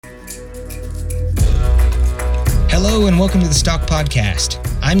Hello and welcome to the Stock Podcast.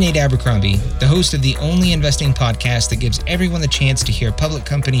 I'm Nate Abercrombie, the host of the only investing podcast that gives everyone the chance to hear public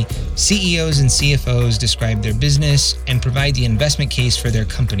company CEOs and CFOs describe their business and provide the investment case for their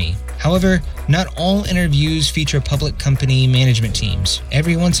company. However, not all interviews feature public company management teams.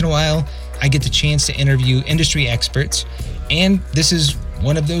 Every once in a while, I get the chance to interview industry experts, and this is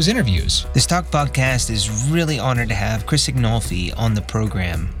one of those interviews. The Stock Podcast is really honored to have Chris Sighinolfi on the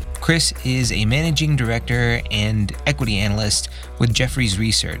program. Chris is a managing director and equity analyst with Jefferies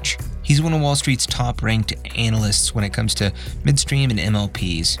Research. He's one of Wall Street's top-ranked analysts when it comes to Midstream and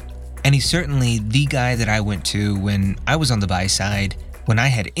MLPs. And he's certainly the guy that I went to when I was on the buy side, when I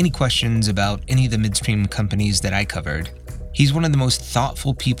had any questions about any of the midstream companies that I covered. He's one of the most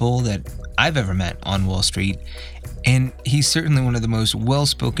thoughtful people that I've ever met on Wall Street, and he's certainly one of the most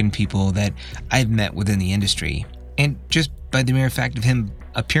well-spoken people that I've met within the industry. And just by the mere fact of him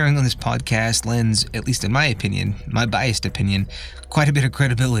appearing on this podcast lends, at least in my opinion, my biased opinion, quite a bit of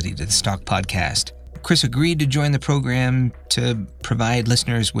credibility to the Stock Podcast. Chris agreed to join the program to provide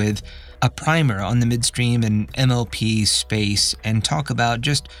listeners with a primer on the midstream and MLP space and talk about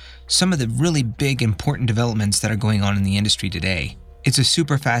just some of the really big, important developments that are going on in the industry today. It's a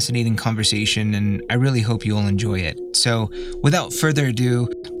super fascinating conversation, and I really hope you all enjoy it. So, without further ado,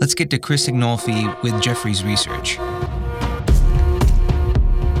 let's get to Chris Sighinolfi with Jefferies Research.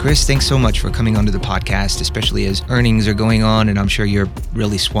 Chris, thanks so much for coming onto the podcast, especially as earnings are going on, and I'm sure you're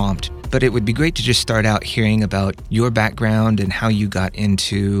really swamped. But it would be great to just start out hearing about your background and how you got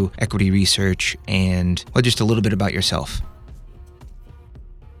into equity research and, well, just a little bit about yourself.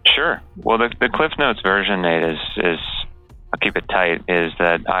 Sure. Well, the Cliff Notes version, Nate, is I'll keep it tight, is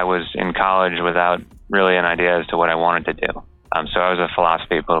that I was in college without really an idea as to what I wanted to do. So I was a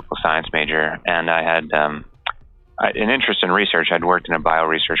philosophy, political science major, and I had an interest in research. I'd worked in a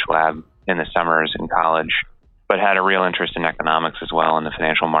bioresearch lab in the summers in college, but had a real interest in economics as well in the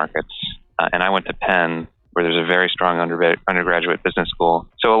financial markets. And I went to Penn, where there's a very strong undergraduate business school.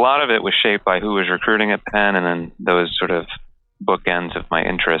 So a lot of it was shaped by who was recruiting at Penn and then those sort of bookends of my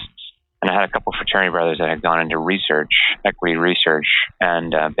interests. And I had a couple fraternity brothers that had gone into research, equity research,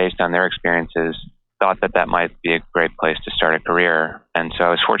 and based on their experiences, thought that might be a great place to start a career. And so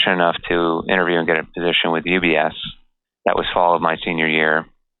I was fortunate enough to interview and get a position with UBS. That was fall of my senior year.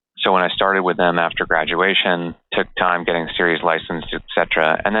 So when I started with them after graduation, took time getting series licensed, et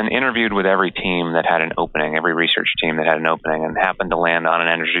cetera, and then interviewed with every team that had an opening, every research team that had an opening, and happened to land on an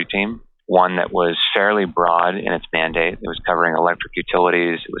energy team, one that was fairly broad in its mandate. It was covering electric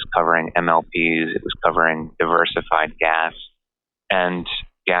utilities, it was covering MLPs, it was covering diversified gas and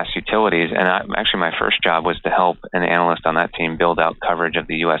gas utilities. And actually my first job was to help an analyst on that team build out coverage of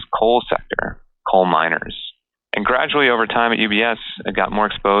the U.S. coal sector, coal miners. And gradually over time at UBS, I got more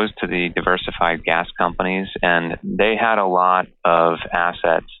exposed to the diversified gas companies, and they had a lot of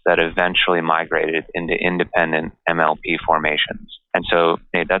assets that eventually migrated into independent MLP formations. And so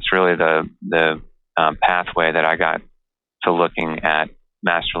that's really the pathway that I got to looking at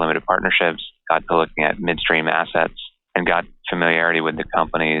master limited partnerships, got to looking at midstream assets, and got familiarity with the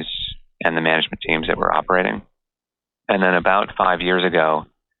companies and the management teams that were operating. And then about 5 years ago,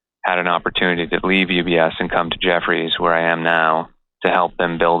 had an opportunity to leave UBS and come to Jefferies, where I am now, to help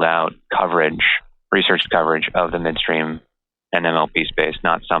them build out coverage, research coverage of the midstream and MLP space,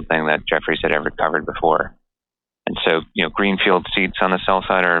 not something that Jefferies had ever covered before. And so, greenfield seats on the sell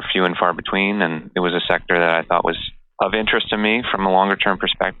side are few and far between, and it was a sector that I thought was of interest to me from a longer-term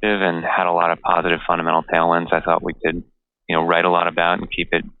perspective and had a lot of positive fundamental tailwinds I thought we could, write a lot about and keep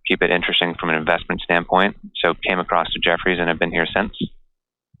it interesting from an investment standpoint. So came across to Jefferies and have been here since.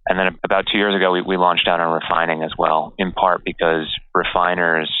 And then about 2 years ago, we launched out on refining as well, in part because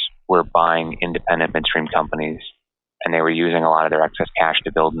refiners were buying independent midstream companies, and they were using a lot of their excess cash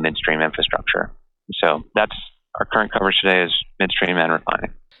to build midstream infrastructure. So that's our current coverage today is midstream and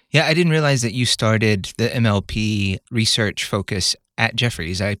refining. Yeah, I didn't realize that you started the MLP research focus at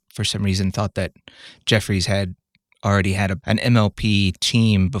Jefferies. I, for some reason, thought that Jefferies had already had an MLP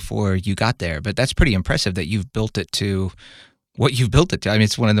team before you got there. But that's pretty impressive that you've built it to what you've built it to. I mean,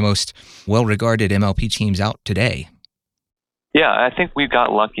 it's one of the most well-regarded MLP teams out today. Yeah, I think we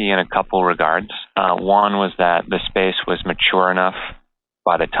got lucky in a couple regards. One was that the space was mature enough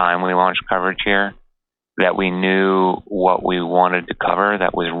by the time we launched coverage here that we knew what we wanted to cover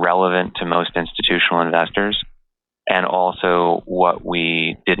that was relevant to most institutional investors, and also what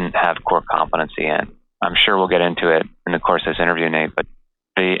we didn't have core competency in. I'm sure we'll get into it in the course of this interview, Nate, but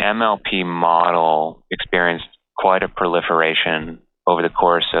the MLP model experienced quite a proliferation over the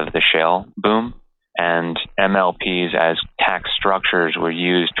course of the shale boom, and MLPs as tax structures were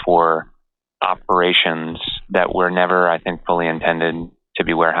used for operations that were never, I think, fully intended to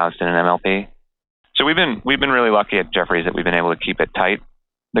be warehoused in an MLP. So we've been really lucky at Jefferies that we've been able to keep it tight,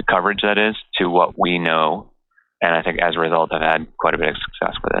 the coverage that is, to what we know. And I think as a result, I've had quite a bit of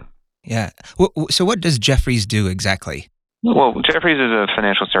success with it. Yeah. So what does Jefferies do exactly? Well, Jefferies is a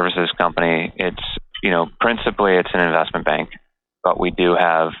financial services company. It's, principally it's an investment bank, but we do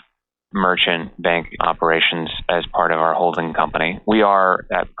have merchant bank operations as part of our holding company. We are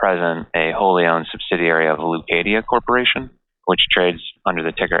at present a wholly owned subsidiary of Leucadia Corporation, which trades under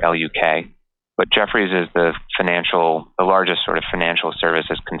the ticker LUK. But Jefferies is the largest sort of financial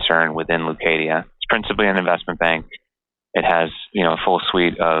services concern within Leucadia. It's principally an investment bank. It has, a full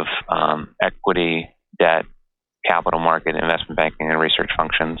suite of equity, debt, capital market, investment banking, and research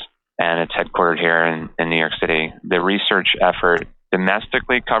functions. And it's headquartered here in New York City. The research effort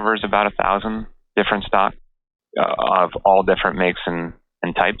domestically covers about 1,000 different stocks of all different makes and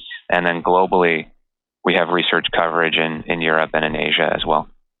types. And then globally, we have research coverage in Europe and in Asia as well.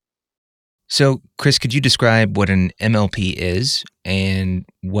 So, Chris, could you describe what an MLP is and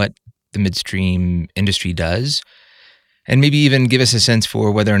what the midstream industry does? And maybe even give us a sense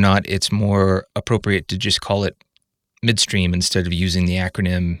for whether or not it's more appropriate to just call it midstream instead of using the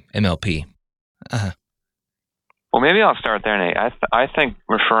acronym MLP. Well, maybe I'll start there, Nate. I think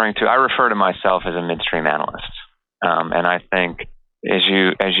I refer to myself as a midstream analyst. And I think as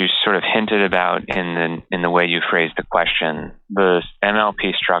you sort of hinted about in the way you phrased the question, the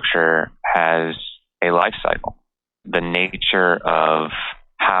MLP structure has a life cycle. The nature of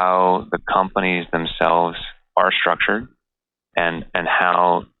how the companies themselves are structured and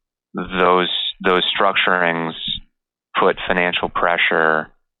how those structurings put financial pressure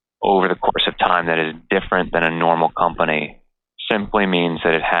over the course of time that is different than a normal company simply means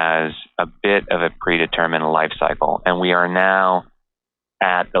that it has a bit of a predetermined life cycle. And we are now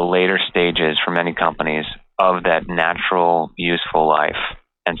at the later stages for many companies of that natural, useful life.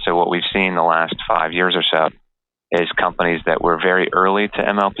 And so what we've seen the last 5 years or so is companies that were very early to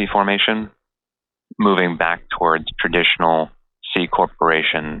MLP formation moving back towards traditional C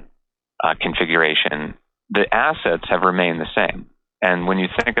corporation configuration. The assets have remained the same. And when you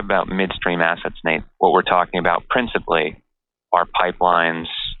think about midstream assets, Nate, what we're talking about principally are pipelines,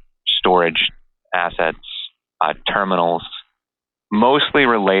 storage assets, terminals, mostly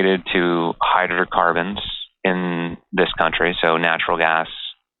related to hydrocarbons in this country. So natural gas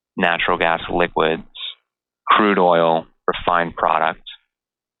liquids, crude oil, refined product,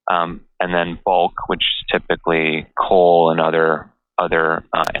 and then bulk, which is typically coal and other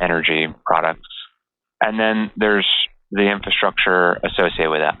energy products. And then there's the infrastructure associated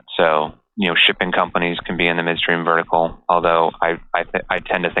with that. So, shipping companies can be in the midstream vertical, although I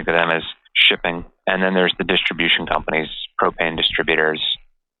tend to think of them as shipping. And then there's the distribution companies, propane distributors,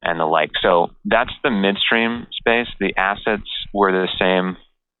 and the like. So that's the midstream space. The assets were the same,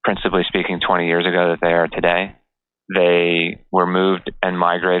 principally speaking, 20 years ago that they are today. They were moved and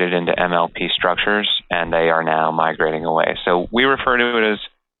migrated into MLP structures, and they are now migrating away. So we refer to it as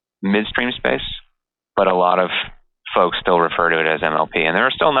midstream space, but a lot of folks still refer to it as MLP, and there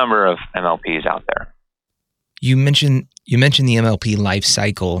are still a number of MLPs out there. You mentioned the MLP life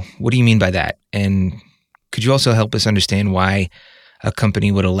cycle. What do you mean by that? And could you also help us understand why a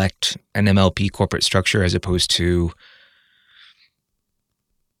company would elect an MLP corporate structure as opposed to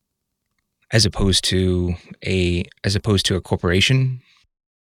a corporation?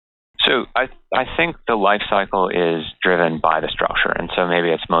 So I think the life cycle is driven by the structure, and so maybe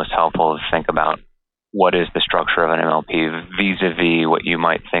it's most helpful to think about what is the structure of an MLP vis-a-vis what you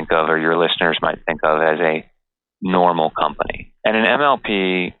might think of or your listeners might think of as a normal company. And an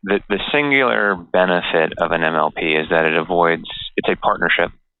MLP, the singular benefit of an MLP is that it's a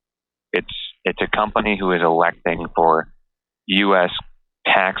partnership. It's a company who is electing for U.S.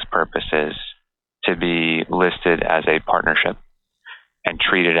 tax purposes to be listed as a partnership and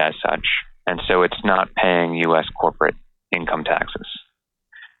treated as such. And so it's not paying U.S. corporate income taxes.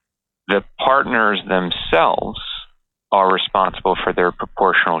 The partners themselves are responsible for their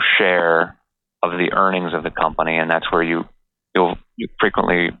proportional share of the earnings of the company, and that's where you'll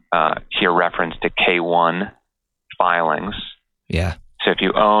frequently hear reference to K1 filings. Yeah. So if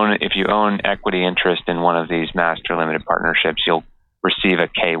you own equity interest in one of these master limited partnerships, you'll receive a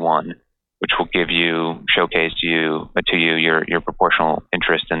K1, which will showcase to you your proportional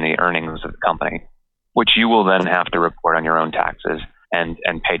interest in the earnings of the company, which you will then have to report on your own taxes and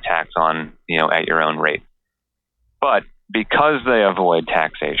pay tax on, at your own rate. But because they avoid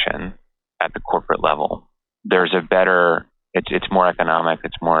taxation at the corporate level, it's more economic,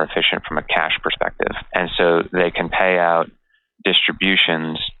 it's more efficient from a cash perspective. And so they can pay out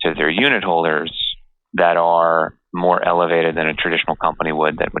distributions to their unit holders that are more elevated than a traditional company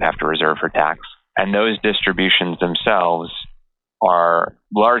would that would have to reserve for tax. And those distributions themselves are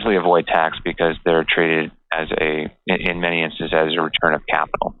largely avoid tax because they're treated as in many instances, as a return of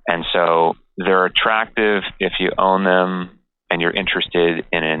capital. And so they're attractive if you own them and you're interested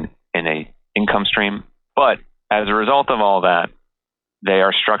in an income stream. But as a result of all that, they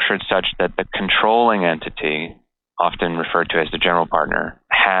are structured such that the controlling entity, often referred to as the general partner,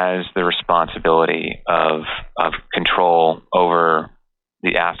 has the responsibility of control over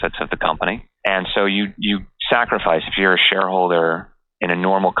the assets of the company. And so you sacrifice, if you're a shareholder in a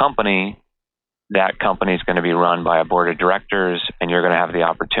normal company, that company is going to be run by a board of directors, and you're going to have the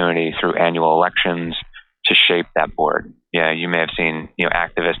opportunity through annual elections to shape that board. Yeah, you may have seen,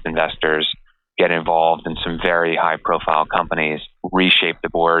 activist investors get involved in some very high-profile companies, reshape the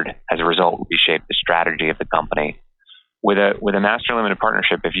board, as a result, reshape the strategy of the company. With a master limited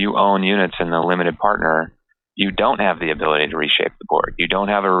partnership, if you own units in the limited partner, you don't have the ability to reshape the board. You don't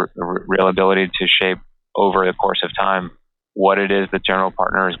have a real ability to shape over the course of time what it is the general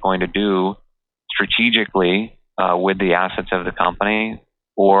partner is going to do strategically with the assets of the company,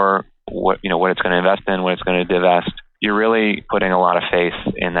 or what it's going to invest in, what it's going to divest. You're really putting a lot of faith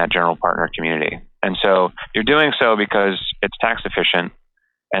in that general partner community. And so you're doing so because it's tax efficient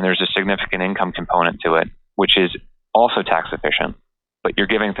and there's a significant income component to it, which is also tax efficient, but you're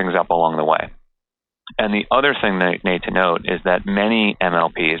giving things up along the way. And the other thing that you need to note is that many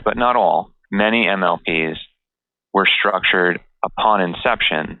MLPs, but not all, many MLPs were structured upon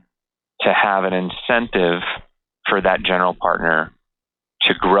inception to have an incentive for that general partner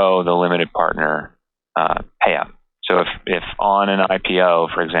to grow the limited partner payout. So if on an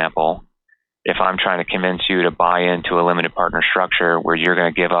IPO, for example, if I'm trying to convince you to buy into a limited partner structure where you're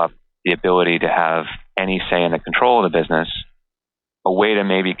going to give up the ability to have any say in the control of the business, a way to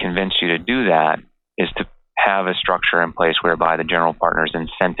maybe convince you to do that is to have a structure in place whereby the general partner is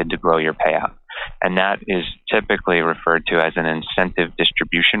incented to grow your payout. And that is typically referred to as an incentive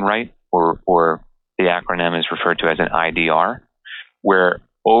distribution right, or the acronym is referred to as an IDR, where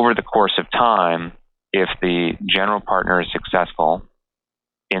over the course of time, if the general partner is successful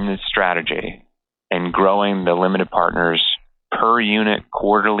in this strategy and growing the limited partner's per unit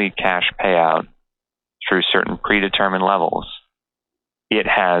quarterly cash payout through certain predetermined levels,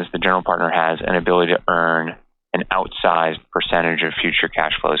 the general partner has an ability to earn an outsized percentage of future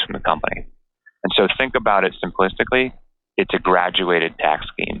cash flows from the company. And so think about it simplistically, it's a graduated tax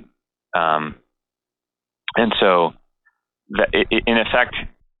scheme. And so in effect...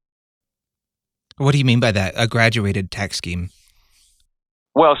 What do you mean by that, a graduated tax scheme?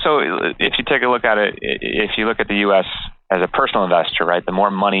 Well, so if you take a look at it, if you look at the U.S. as a personal investor, right, the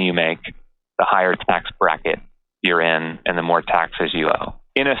more money you make, the higher tax bracket you're in, and the more taxes you owe.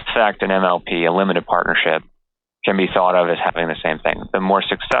 In effect, an MLP, a limited partnership, can be thought of as having the same thing. The more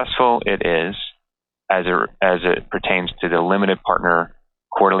successful it is, as it pertains to the limited partner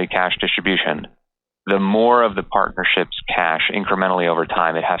quarterly cash distribution, the more of the partnership's cash incrementally over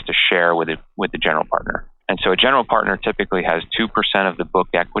time it has to share with the general partner. And so a general partner typically has 2% of the book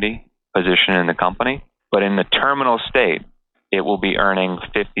equity position in the company, but in the terminal state, it will be earning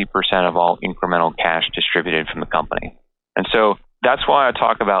 50% of all incremental cash distributed from the company. And so that's why I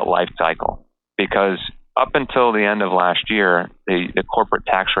talk about life cycle, because up until the end of last year, the corporate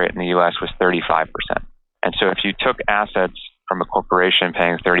tax rate in the U.S. was 35%. And so if you took assets from a corporation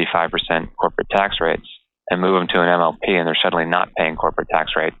paying 35% corporate tax rates and move them to an MLP and they're suddenly not paying corporate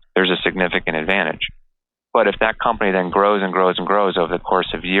tax rate, there's a significant advantage. But if that company then grows and grows and grows over the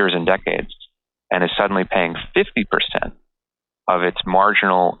course of years and decades and is suddenly paying 50% of its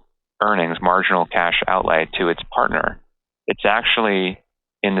marginal earnings, marginal cash outlay to its partner, it's actually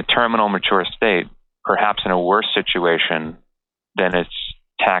in the terminal mature state, perhaps in a worse situation than its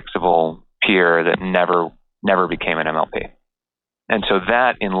taxable peer that never became an MLP. And so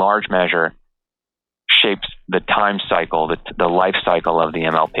that, in large measure, shapes the time cycle, the life cycle of the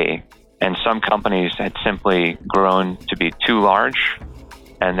MLP. And some companies had simply grown to be too large,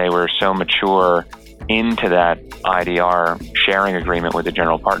 and they were so mature into that IDR sharing agreement with the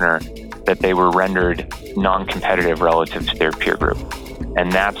general partner that they were rendered non-competitive relative to their peer group.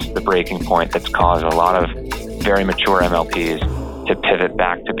 And that's the breaking point that's caused a lot of very mature MLPs to pivot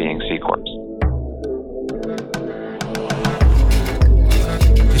back to being C Corps.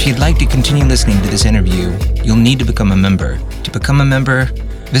 If you'd like to continue listening to this interview, you'll need to become a member. To become a member,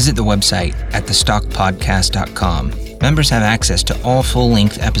 visit the website at thestockpodcast.com. Members have access to all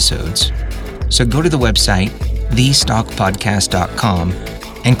full-length episodes. So go to the website, thestockpodcast.com,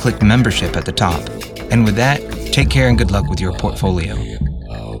 and click membership at the top. And with that, take care and good luck with your portfolio.